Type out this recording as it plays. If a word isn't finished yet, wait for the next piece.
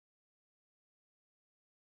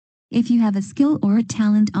If you have a skill or a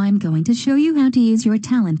talent, I'm going to show you how to use your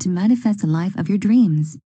talent to manifest the life of your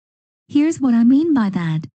dreams. Here's what I mean by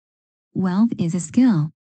that. Wealth is a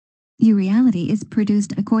skill. Your reality is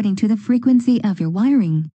produced according to the frequency of your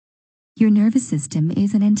wiring. Your nervous system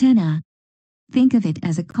is an antenna. Think of it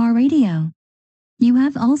as a car radio. You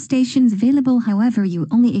have all stations available, however you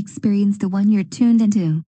only experience the one you're tuned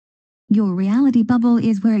into. Your reality bubble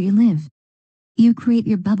is where you live. You create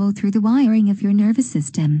your bubble through the wiring of your nervous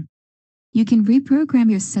system. You can reprogram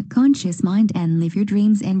your subconscious mind and live your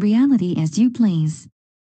dreams and reality as you please.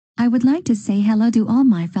 I would like to say hello to all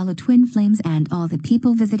my fellow twin flames and all the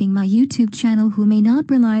people visiting my YouTube channel who may not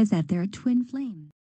realize that they're twin flames.